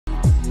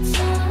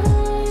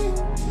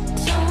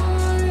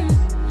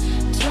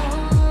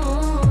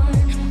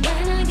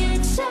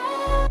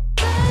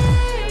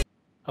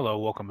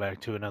welcome back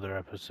to another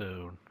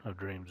episode of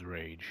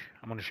DreamsRage.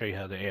 I'm going to show you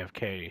how to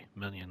AFK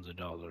millions of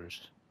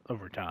dollars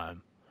over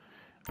time.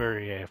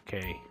 Very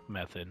AFK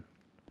method.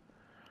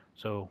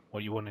 So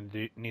what you want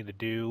to need to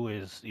do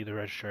is either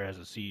register as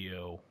a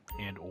CEO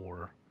and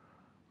or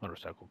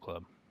motorcycle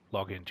club.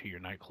 Log into your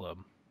nightclub.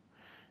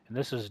 And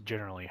this is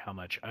generally how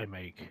much I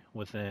make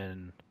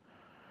within...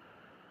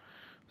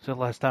 So the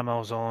last time I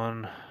was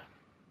on,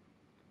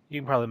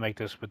 you can probably make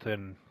this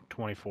within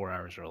 24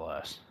 hours or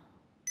less.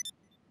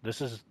 This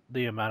is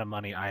the amount of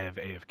money I have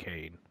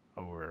AFK'd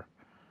over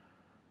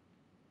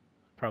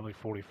probably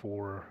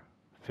 44,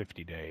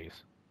 50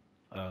 days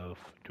of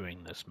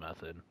doing this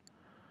method.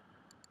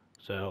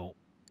 So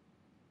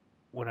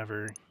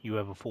whenever you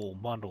have a full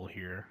bundle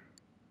here,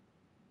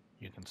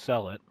 you can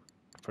sell it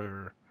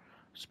for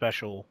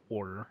special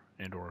order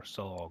and or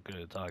sell all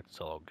goods. I like to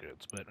sell all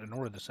goods, but in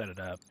order to set it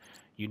up,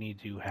 you need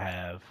to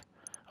have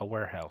a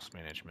warehouse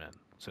management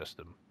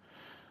system.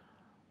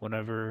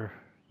 Whenever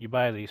you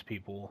buy these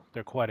people,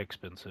 they're quite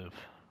expensive.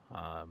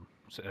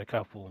 So a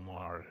couple of them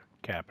are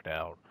capped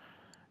out.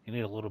 You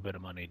need a little bit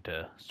of money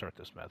to start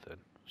this method.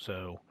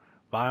 So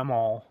buy them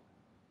all,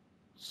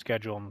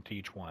 schedule them to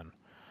each one.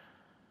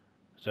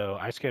 So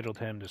I scheduled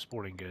him to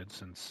sporting goods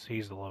since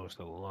he's the lowest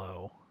of the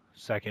low.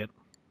 Second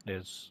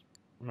is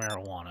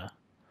marijuana.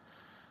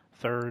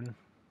 Third,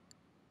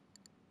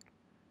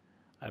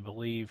 I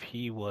believe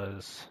he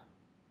was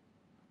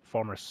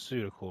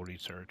pharmaceutical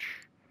research.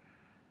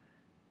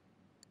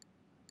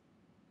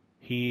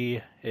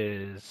 He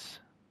is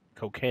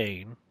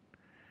cocaine.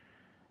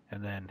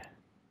 And then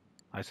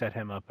I set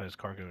him up as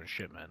cargo and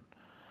shipment.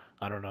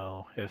 I don't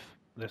know if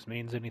this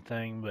means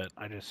anything, but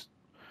I just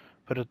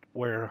put it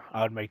where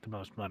I would make the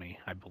most money,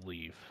 I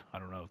believe. I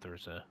don't know if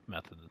there's a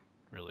method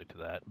really to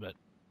that, but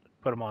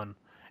put them on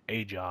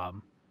a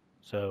job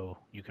so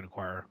you can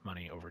acquire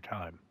money over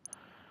time.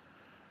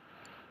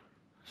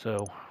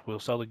 So we'll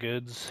sell the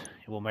goods,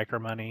 we'll make our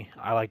money.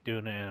 I like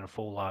doing it in a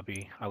full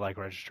lobby. I like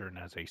registering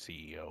as a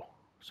CEO,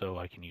 so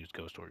I can use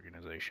Ghost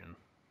Organization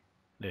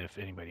if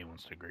anybody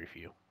wants to grief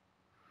you.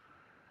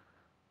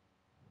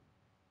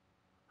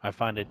 I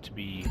find it to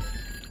be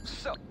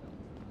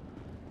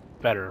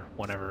better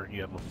whenever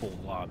you have a full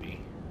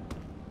lobby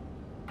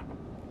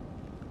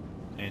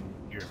and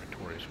your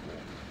inventory is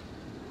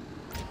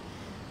full.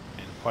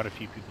 And quite a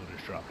few people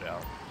just dropped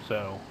out.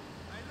 So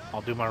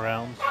I'll do my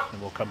rounds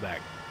and we'll come back.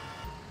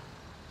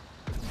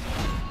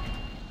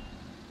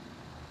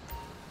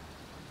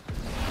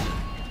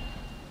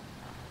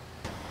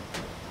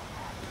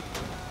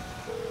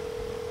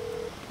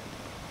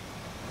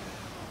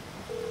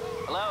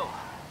 Hello?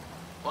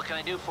 What can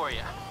I do for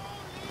you?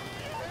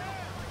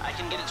 I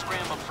can get it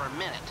scrambled for a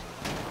minute.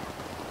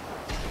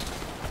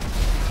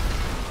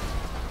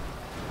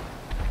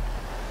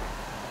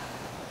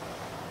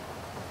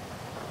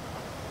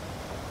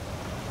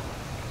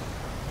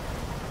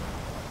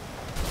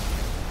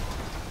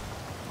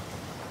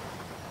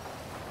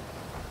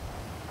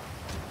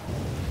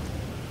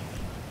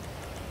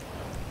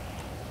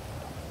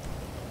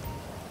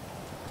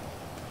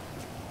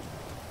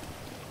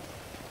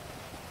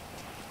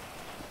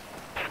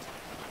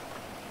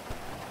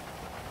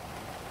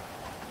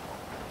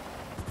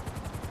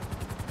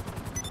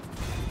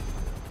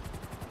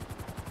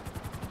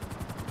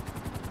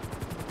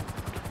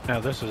 Now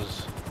this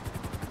is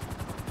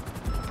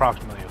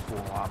approximately a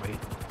full lobby.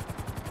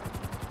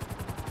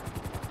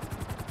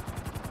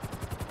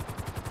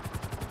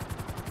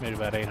 Made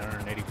about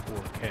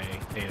 884k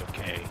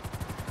AFK.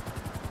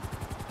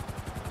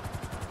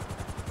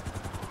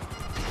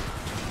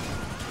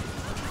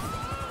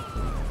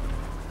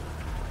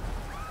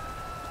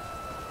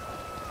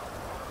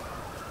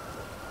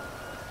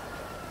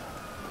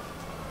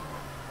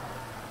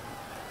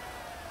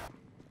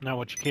 Now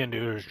what you can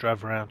do is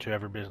drive around to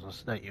every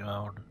business that you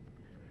own,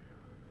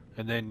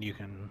 and then you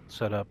can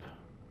set up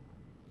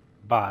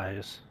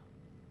buys.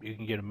 You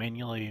can get them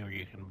manually or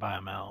you can buy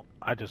them out.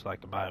 I just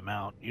like to buy them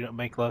out. You don't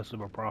make less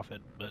of a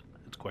profit, but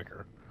it's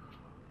quicker.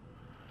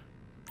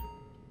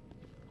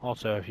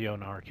 Also, if you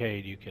own an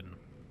arcade, you can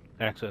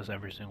access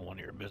every single one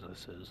of your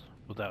businesses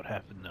without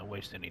having to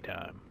waste any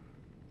time.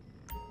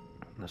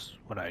 And this is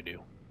what I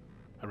do.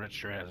 I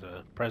register as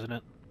a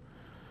president.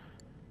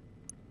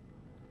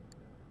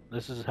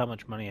 This is how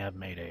much money I've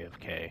made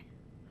AFK.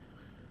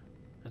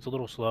 It's a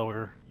little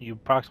slower. You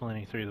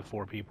approximately need 3 to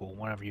 4 people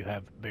whenever you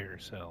have bigger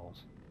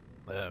cells.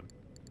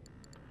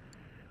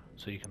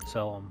 So you can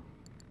sell them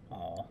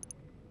all.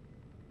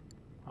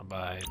 I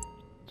buy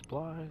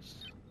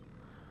supplies.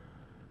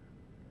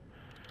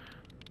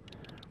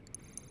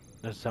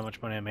 This is how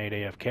much money I made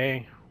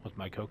AFK with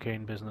my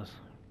cocaine business.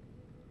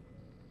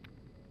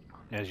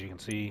 As you can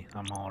see,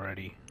 I'm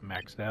already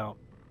maxed out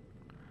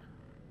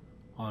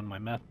on my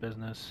meth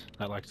business.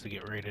 That likes to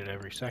get raided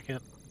every second.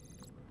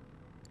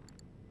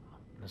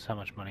 This is how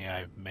much money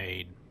I've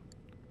made.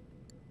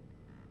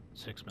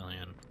 6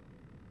 million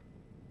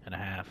and a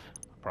half,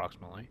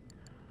 approximately.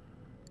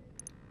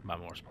 Buy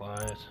more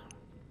supplies.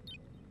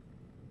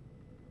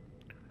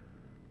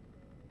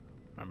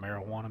 My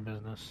marijuana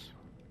business.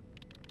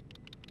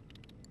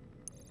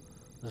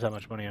 This is how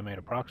much money I made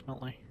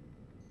approximately.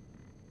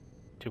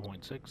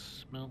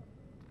 2.6 mil.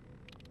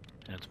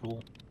 And it's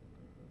full.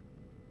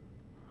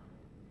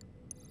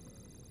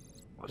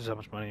 This is how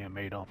much money I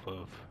made off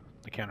of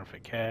the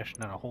counterfeit cash.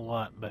 Not a whole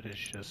lot, but it's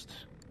just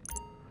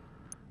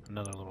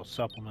another little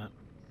supplement.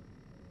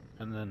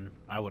 And then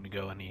I wouldn't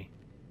go any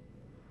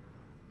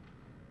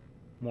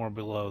more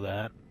below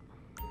that.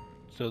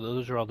 So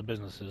those are all the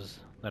businesses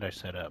that I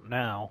set up.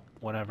 Now,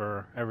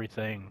 whenever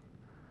everything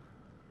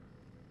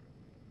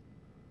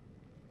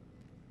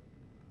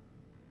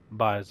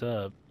buys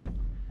up,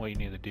 what you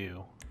need to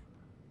do,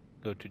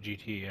 go to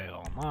GTA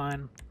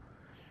Online,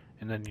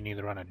 and then you need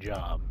to run a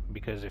job.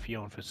 Because if you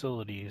own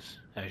facilities,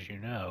 as you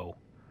know,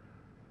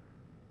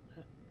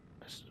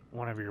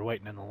 whenever you're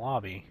waiting in the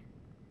lobby,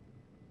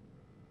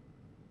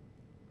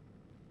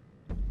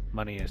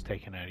 money is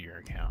taken out of your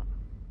account.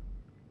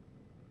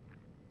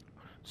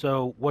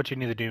 So what you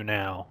need to do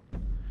now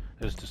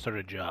is to start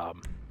a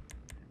job.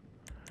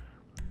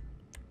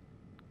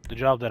 The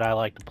job that I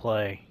like to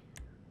play,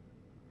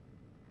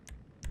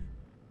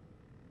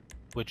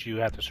 which you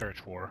have to search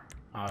for,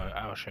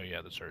 I'll show you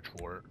how to search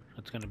for it.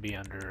 It's going to be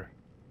under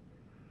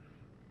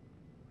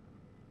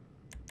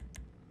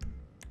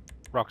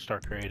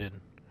Rockstar created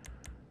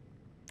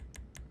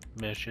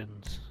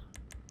missions,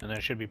 and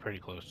that should be pretty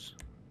close.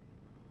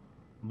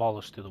 Ball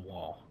us to the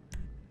wall.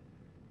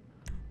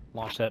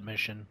 Launch that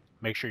mission.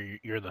 Make sure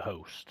you're the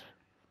host.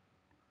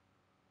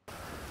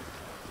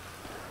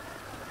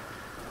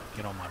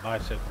 Get on my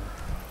bicycle.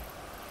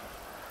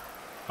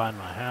 Find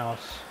my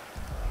house.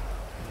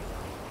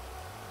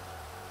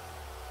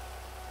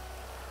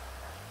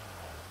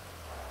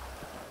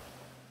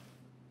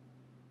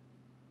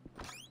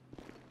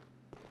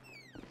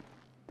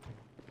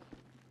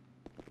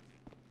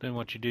 Then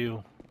what you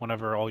do,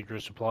 whenever all your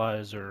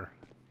supplies are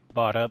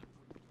bought up,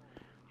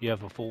 you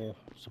have a full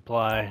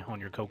supply on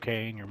your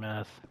cocaine, your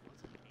meth,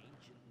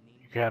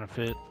 your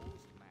counterfeit,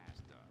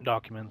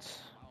 documents,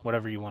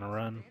 whatever you want to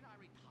run,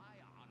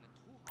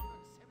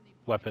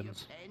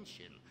 weapons.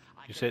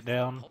 You sit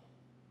down,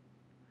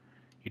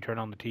 you turn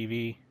on the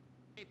TV,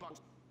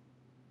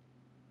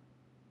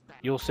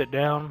 you'll sit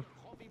down,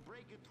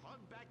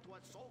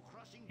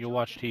 you'll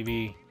watch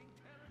TV,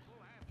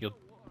 you'll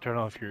turn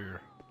off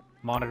your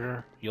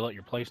monitor, you let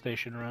your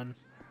PlayStation run.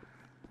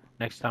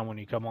 Next time when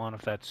you come on,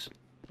 if that's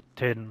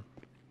 10,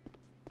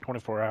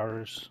 24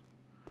 hours,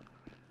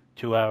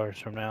 2 hours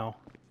from now,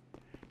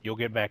 you'll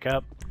get back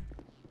up,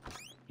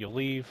 you'll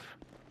leave.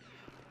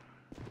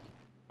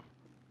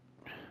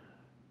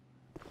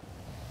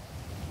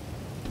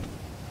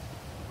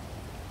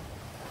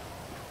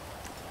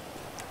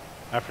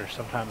 After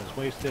some time is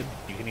wasted,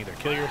 you can either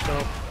kill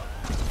yourself,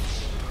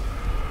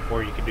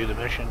 or you can do the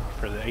mission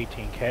for the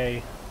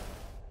 18K.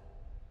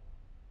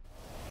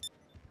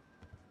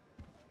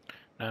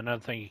 Now,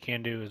 another thing you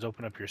can do is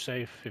open up your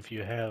safe. If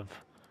you have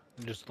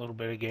just a little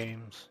bit of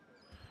games,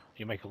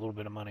 you make a little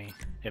bit of money.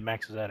 It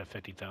maxes out at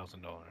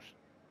 $50,000.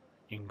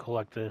 You can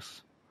collect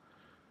this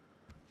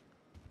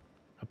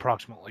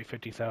approximately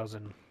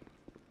 50,000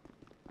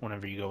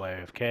 whenever you go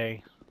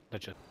AFK.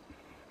 That's just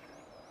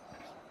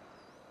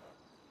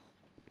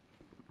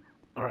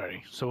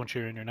alrighty. So once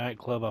you're in your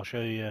nightclub, I'll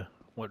show you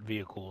what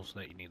vehicles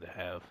that you need to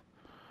have.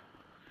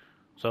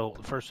 So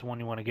the first one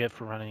you want to get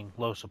for running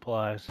low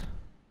supplies,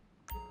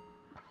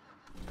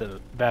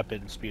 the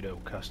Vapid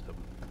Speedo Custom.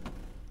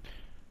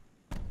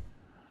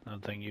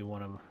 Another thing you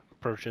want to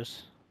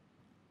purchase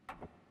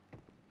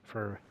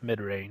for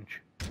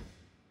mid-range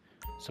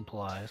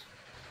supplies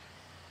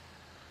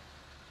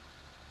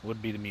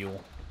would be the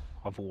Mule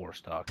off of War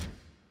Stock.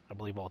 I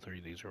believe all three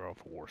of these are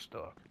off of War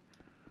Stock.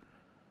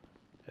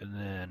 And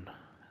then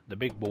the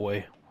big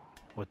boy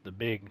with the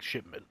big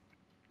shipment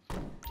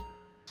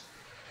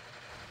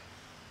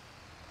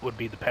would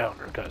be the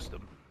Pounder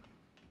Custom.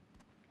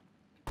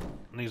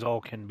 And these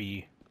all can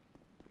be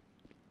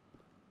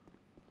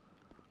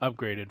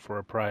upgraded for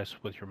a price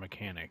with your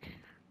mechanic.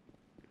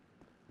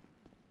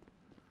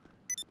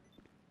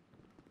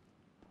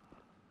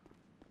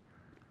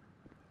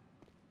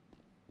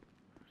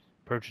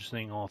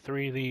 Purchasing all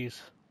three of these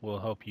will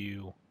help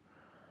you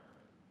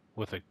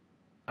with the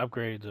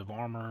upgrades of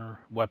armor,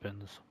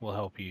 weapons, will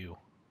help you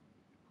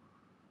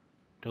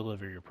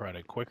deliver your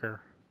product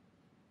quicker.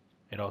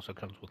 It also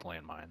comes with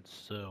landmines,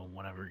 so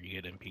whenever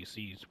you get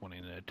NPCs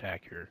wanting to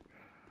attack your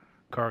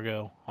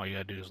cargo, all you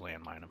gotta do is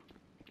landmine them.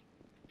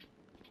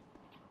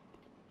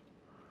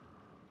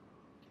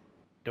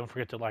 Don't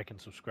forget to like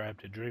and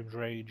subscribe to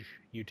DreamsRage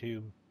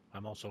YouTube.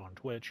 I'm also on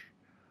Twitch.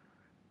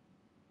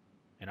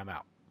 And I'm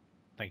out.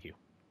 Thank you.